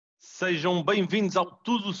Sejam bem-vindos ao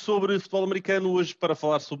Tudo sobre Futebol Americano, hoje para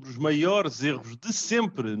falar sobre os maiores erros de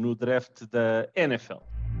sempre no draft da NFL.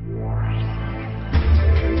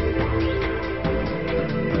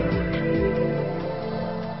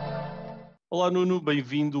 Olá Nuno,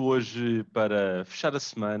 bem-vindo hoje para fechar a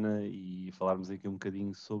semana e falarmos aqui um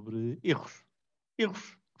bocadinho sobre erros.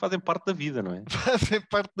 Erros que fazem parte da vida, não é? Fazem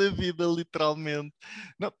parte da vida, literalmente.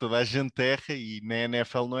 Não, toda a gente erra e na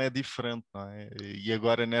NFL não é diferente, não é? E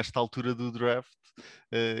agora, nesta altura do draft,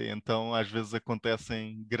 então às vezes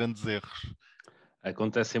acontecem grandes erros.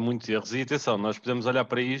 Acontecem muitos erros. E atenção, nós podemos olhar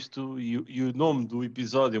para isto e o nome do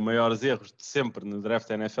episódio, Maiores Erros de Sempre no draft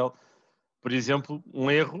da NFL, por exemplo, um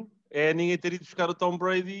erro é ninguém ter ido buscar o Tom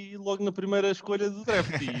Brady logo na primeira escolha do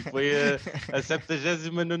draft. E foi a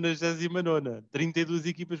 70ª, 99ª. 32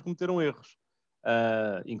 equipas cometeram erros.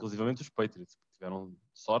 Inclusivamente os Patriots, que tiveram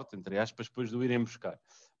sorte, entre aspas, depois de o irem buscar.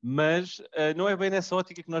 Mas não é bem nessa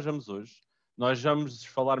ótica que nós vamos hoje. Nós vamos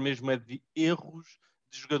falar mesmo de erros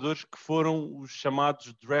de jogadores que foram os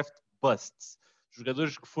chamados draft busts.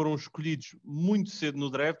 Jogadores que foram escolhidos muito cedo no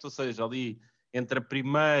draft, ou seja, ali entre a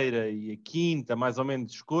primeira e a quinta, mais ou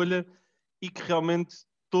menos, escolha, e que realmente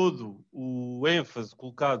todo o ênfase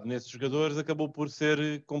colocado nesses jogadores acabou por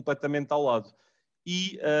ser completamente ao lado.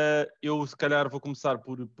 E eu, se calhar, vou começar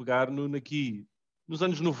por pegar aqui nos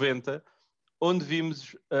anos 90, onde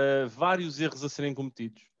vimos vários erros a serem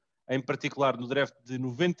cometidos, em particular no draft de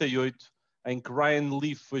 98, em que Ryan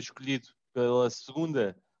Leaf foi escolhido pela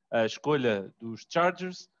segunda escolha dos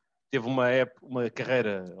Chargers. Teve uma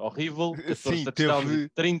carreira horrível, 14 Sim, touchdowns e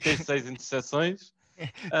 36 interseções.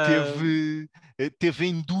 teve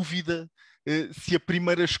em dúvida se a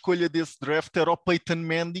primeira escolha desse draft era o Peyton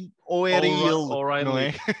Manning ou era ele, Ryan não é?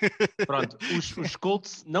 Leaf. Pronto, os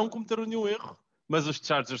Colts não cometeram nenhum erro, mas os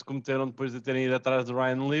Chargers cometeram depois de terem ido atrás do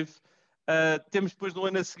Ryan Leaf. Temos depois no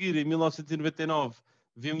ano a seguir, em 1999,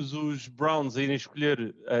 vimos os Browns a irem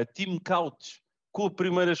escolher Tim Couch com a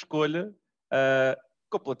primeira escolha,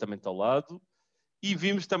 completamente ao lado. E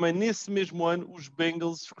vimos também nesse mesmo ano os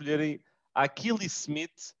Bengals escolherem Akili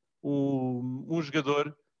Smith, um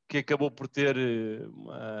jogador que acabou por ter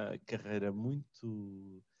uma carreira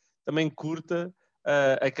muito também curta,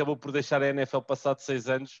 acabou por deixar a NFL passado 6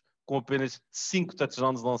 anos com apenas 5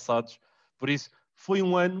 touchdowns lançados. Por isso, foi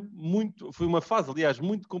foi uma fase, aliás,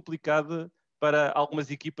 muito complicada para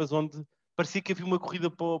algumas equipas onde parecia que havia uma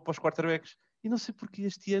corrida para os quarterbacks. E não sei porque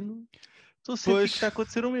este ano estou a sentir que está a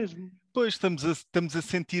acontecer o mesmo. Pois, estamos a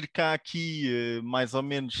sentir que há aqui mais ou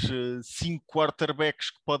menos 5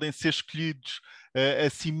 quarterbacks que podem ser escolhidos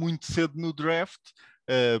assim muito cedo no draft.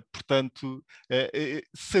 Portanto,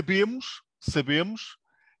 sabemos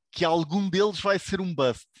que algum deles vai ser um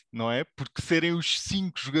bust, não é? Porque serem os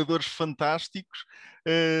 5 jogadores fantásticos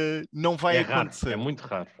não vai acontecer. É muito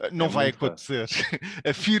raro. Não vai acontecer.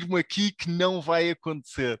 Afirmo aqui que não vai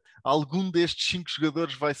acontecer. Algum destes 5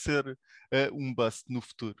 jogadores vai ser um bust no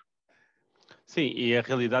futuro. Sim, e a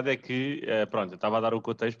realidade é que, pronto, eu estava a dar o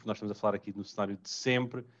contexto, porque nós estamos a falar aqui no cenário de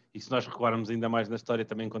sempre, e se nós recuarmos ainda mais na história,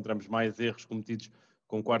 também encontramos mais erros cometidos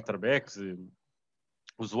com quarterbacks.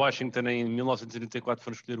 Os Washington, em 1984,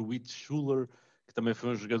 foram escolher o Whit Schuller, que também foi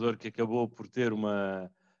um jogador que acabou por ter uma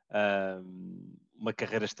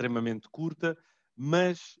carreira extremamente curta,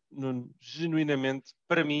 mas, genuinamente,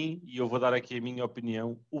 para mim, e eu vou dar aqui a minha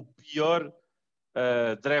opinião, o pior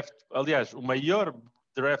draft, aliás, o maior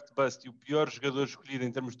draft bust e o pior jogador escolhido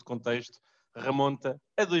em termos de contexto remonta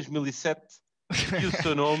a 2007 e o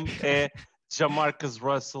seu nome é Jamarcus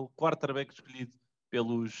Russell, quarterback escolhido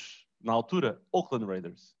pelos, na altura, Oakland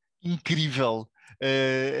Raiders. Incrível.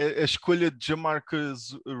 A escolha de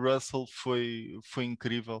Jamarcus Russell foi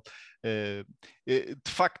incrível.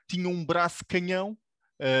 De facto, tinha um braço canhão.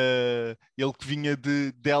 Ele que vinha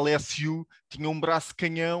de LSU tinha um braço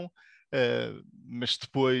canhão, mas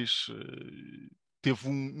depois teve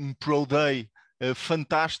um Pro Day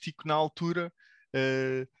fantástico na altura.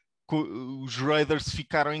 Os Raiders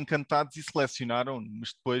ficaram encantados e selecionaram,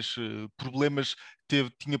 mas depois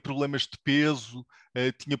tinha problemas de peso,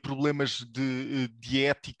 tinha problemas de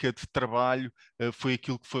ética de trabalho, foi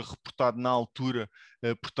aquilo que foi reportado na altura.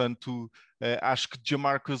 Portanto, acho que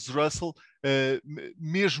Jamarcus Russell,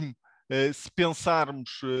 mesmo se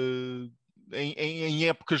pensarmos em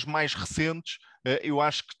épocas mais recentes, eu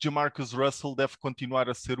acho que Jamarcus Russell deve continuar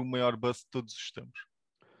a ser o maior bust de todos os tempos.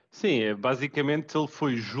 Sim, basicamente ele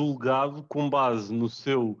foi julgado com base no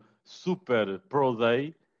seu Super Pro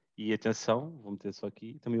Day. E atenção, vou meter só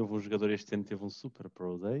aqui, também houve um jogador este ano que teve um Super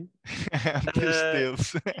Pro Day.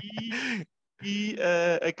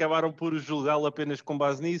 Acabaram por julgá-lo apenas com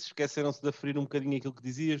base nisso, esqueceram-se de aferir um bocadinho aquilo que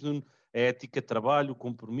dizias, Nuno, a ética de trabalho, o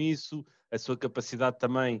compromisso, a sua capacidade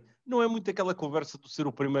também. Não é muito aquela conversa de ser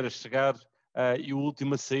o primeiro a chegar e o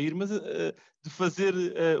último a sair, mas de fazer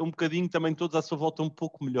um bocadinho também todos à sua volta um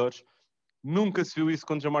pouco melhores. Nunca se viu isso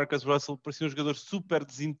com Jamarcus Russell, parecia um jogador super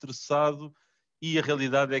desinteressado e a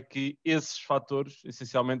realidade é que esses fatores,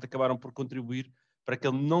 essencialmente, acabaram por contribuir para que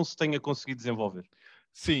ele não se tenha conseguido desenvolver.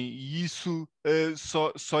 Sim, e isso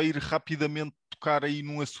só ir rapidamente tocar aí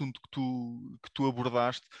num assunto que tu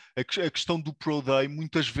abordaste, a questão do Pro Day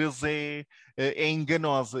muitas vezes é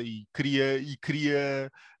enganosa e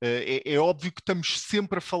é óbvio que estamos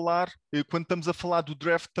sempre a falar, quando estamos a falar do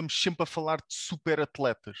draft, estamos sempre a falar de super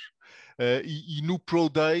atletas. E no Pro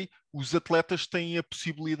Day os atletas têm a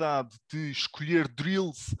possibilidade de escolher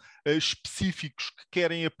drills específicos que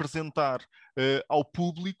querem apresentar ao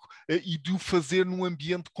público e de o fazer num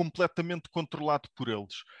ambiente completamente controlado por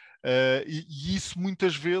eles. E isso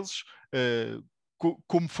muitas vezes,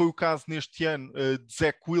 como foi o caso neste ano de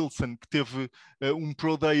Zach Wilson, que teve um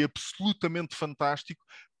Pro Day absolutamente fantástico,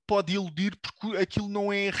 pode iludir porque aquilo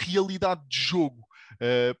não é a realidade de jogo.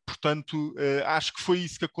 Portanto, acho que foi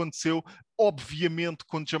isso que aconteceu, obviamente,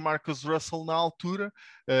 com Jamarcus Russell na altura,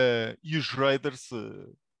 e os Raiders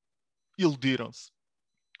iludiram-se.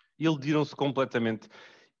 Iludiram-se completamente.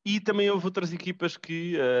 E também houve outras equipas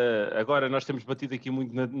que agora nós temos batido aqui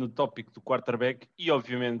muito no tópico do quarterback e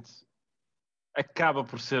obviamente acaba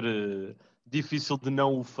por ser difícil de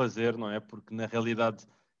não o fazer, não é? Porque na realidade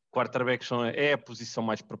quarterbacks é a posição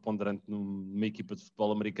mais preponderante numa equipa de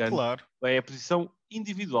futebol americano. Claro. É a posição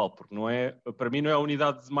individual, porque não é, para mim não é a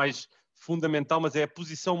unidade mais fundamental, mas é a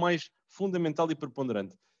posição mais fundamental e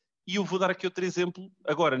preponderante. E eu vou dar aqui outro exemplo,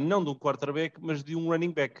 agora não de um quarterback, mas de um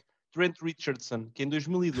running back, Trent Richardson, que em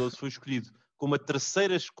 2012 foi escolhido como a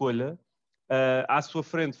terceira escolha. À sua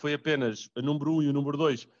frente foi apenas o número 1 e o número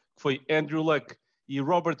 2, que foi Andrew Luck e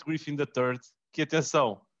Robert Griffin III, que,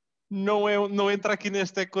 atenção, não entra aqui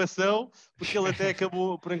nesta equação, porque ele até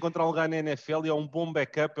acabou por encontrar um lugar na NFL e é um bom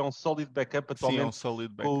backup, é um sólido backup atualmente. Sim, é um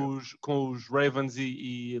sólido backup. Com os Ravens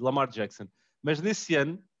e Lamar Jackson. Mas nesse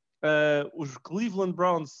ano, os Cleveland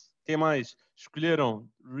Browns, quem mais? Escolheram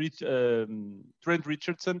Trent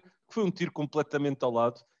Richardson, que foi um tiro completamente ao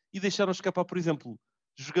lado, e deixaram escapar, por exemplo,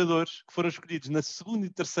 jogadores que foram escolhidos na segunda e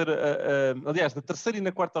terceira, aliás, na terceira e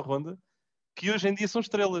na quarta ronda, que hoje em dia são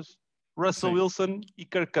estrelas. Russell Sim. Wilson e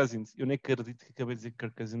Kirk Cousins. Eu nem acredito que acabei de dizer que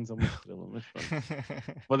Kirk Cousins é uma estrela, mas pronto.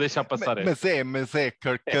 Vou deixar passar esta. Mas é,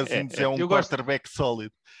 Kirk Cousins é um quarterback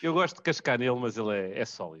sólido. Eu gosto de cascar nele, mas ele é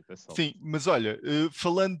sólido, é sólido. Sim, mas olha,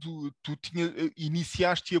 falando,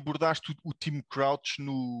 iniciaste e abordaste o Tim Crouch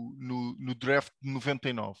no draft de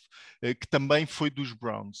 99, que também foi dos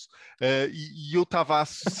Browns. E eu estava a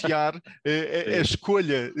associar a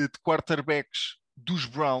escolha de quarterbacks dos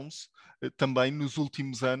Browns também nos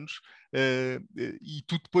últimos anos, e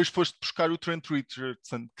tu depois foste buscar o Trent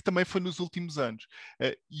Richardson, que também foi nos últimos anos.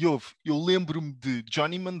 Eu lembro-me de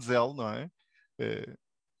Johnny Manziel, não é?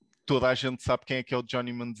 Toda a gente sabe quem é que é o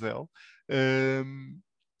Johnny Manziel.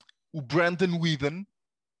 O Brandon Whedon.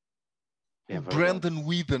 Brandon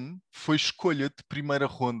Whedon foi escolha de primeira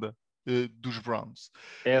ronda dos Browns.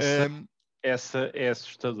 Essa é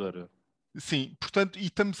assustadora. Sim, portanto, e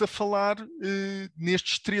estamos a falar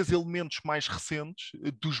nestes três elementos mais recentes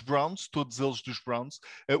dos Browns, todos eles dos Browns.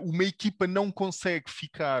 Uma equipa não consegue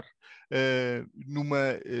ficar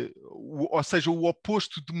ou seja, o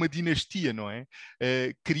oposto de uma dinastia, não é?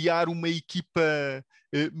 Criar uma equipa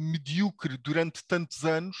medíocre durante tantos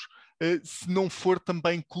anos, se não for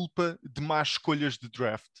também culpa de más escolhas de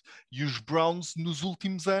draft. E os Browns nos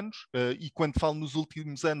últimos anos, e quando falo nos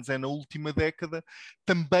últimos anos é na última década,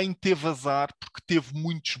 também teve azar porque teve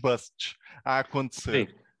muitos busts a acontecer.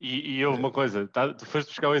 Sim, e houve uma coisa, tu foste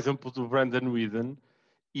buscar o exemplo do Brandon Whedon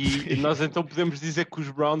e nós então podemos dizer que os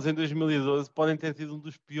Browns em 2012 podem ter tido um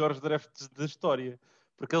dos piores drafts da história,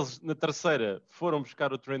 porque eles na terceira foram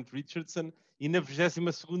buscar o Trent Richardson e na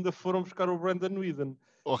 22ª foram buscar o Brandon Whedon.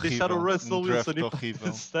 Horrível, deixaram o Russell Wilson ir horrível. para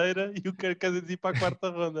a terceira e o Kirk Cousins ir para a quarta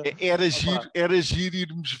ronda. Era giro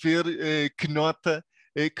irmos ver que nota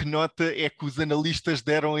é que os analistas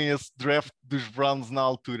deram a esse draft dos Browns na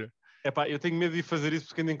altura. Epá, eu tenho medo de fazer isso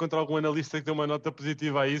porque ainda encontro algum analista que dê uma nota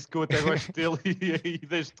positiva a isso, que eu até gosto dele e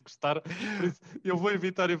deixo de gostar. Por isso, eu vou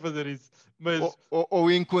evitar de fazer isso. Mas...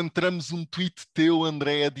 Ou encontramos um tweet teu,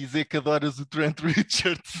 André, a dizer que adoras o Trent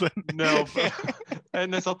Richardson. Não,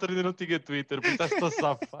 nessa altura ainda não tinha Twitter, por isso acho que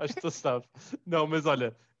estou safo. Não, mas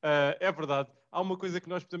olha, é verdade. Há uma coisa que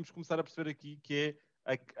nós podemos começar a perceber aqui, que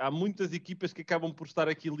é há muitas equipas que acabam por estar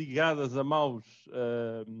aqui ligadas a maus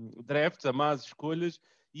drafts, a más escolhas,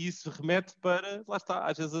 e isso remete para, lá está,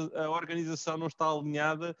 às vezes a organização não está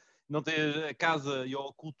alinhada, não tem a casa e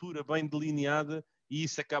a cultura bem delineada, e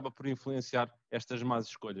isso acaba por influenciar estas más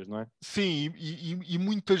escolhas, não é? Sim, e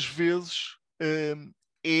muitas vezes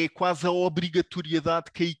é quase a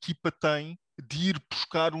obrigatoriedade que a equipa tem de ir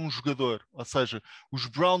buscar um jogador. Ou seja, os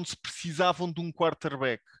Browns precisavam de um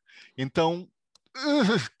quarterback. Então,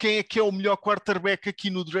 quem é que é o melhor quarterback aqui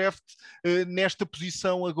no draft nesta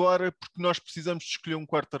posição agora? Porque nós precisamos de escolher um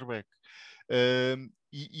quarterback.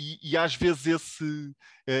 E às vezes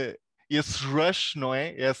esse rush, não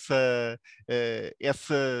é?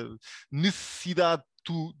 Essa necessidade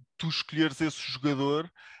de tu escolheres esse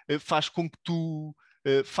jogador faz com que tu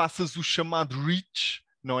faças o chamado reach,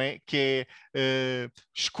 não é? Que é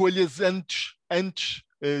escolhas antes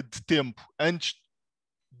de tempo, antes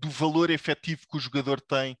do valor efetivo que o jogador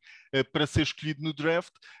tem para ser escolhido no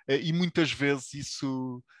draft, e muitas vezes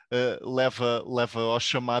isso leva aos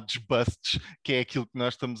chamados busts, que é aquilo que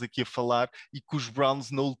nós estamos aqui a falar, e que os Browns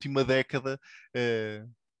na última década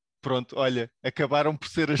pronto, olha, acabaram por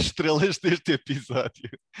ser as estrelas deste episódio.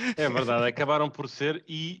 É verdade, acabaram por ser,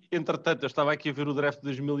 e entretanto eu estava aqui a ver o draft de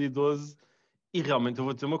 2012 e realmente eu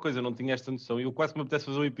vou dizer uma coisa, eu não tinha esta noção e eu quase que me apetece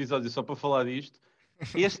fazer um episódio só para falar disto.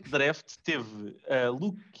 Este draft teve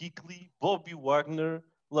Luke Kuechly, Bobby Wagner,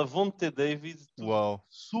 Lavonte David, Uau.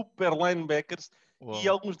 super linebackers. Uau. E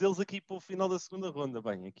alguns deles aqui para o final da segunda ronda.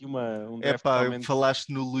 Bem, aqui um draft Epá, realmente falaste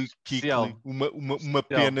no Luke Kuechly, uma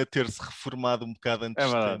pena ter-se reformado um bocado antes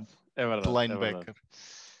de tempo. É verdade, de linebacker. É verdade.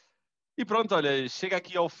 E pronto, olha, chega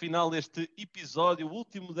aqui ao final deste episódio, o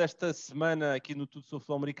último desta semana aqui no Tudo sobre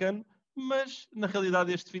Futebol Americano, mas na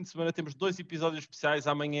realidade este fim de semana temos 2 episódios especiais.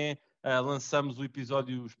 Amanhã lançamos o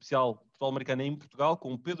episódio especial de Futebol Americano em Portugal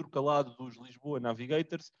com o Pedro Calado dos Lisboa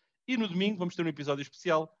Navigators, e no domingo vamos ter um episódio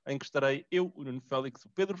especial em que estarei eu, o Nuno Félix, o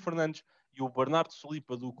Pedro Fernandes e o Bernardo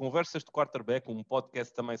Solipa do Conversas de Quarterback, um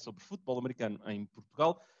podcast também sobre futebol americano em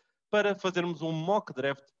Portugal, para fazermos um mock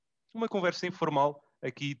draft, uma conversa informal,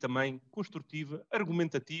 aqui também construtiva,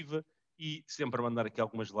 argumentativa e sempre a mandar aqui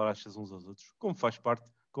algumas larachas uns aos outros, como faz parte,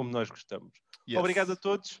 como nós gostamos. Yes. Obrigado a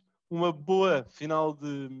todos, um bom final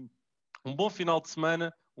de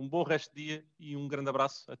semana, um bom resto de dia e um grande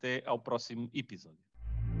abraço. Até ao próximo episódio.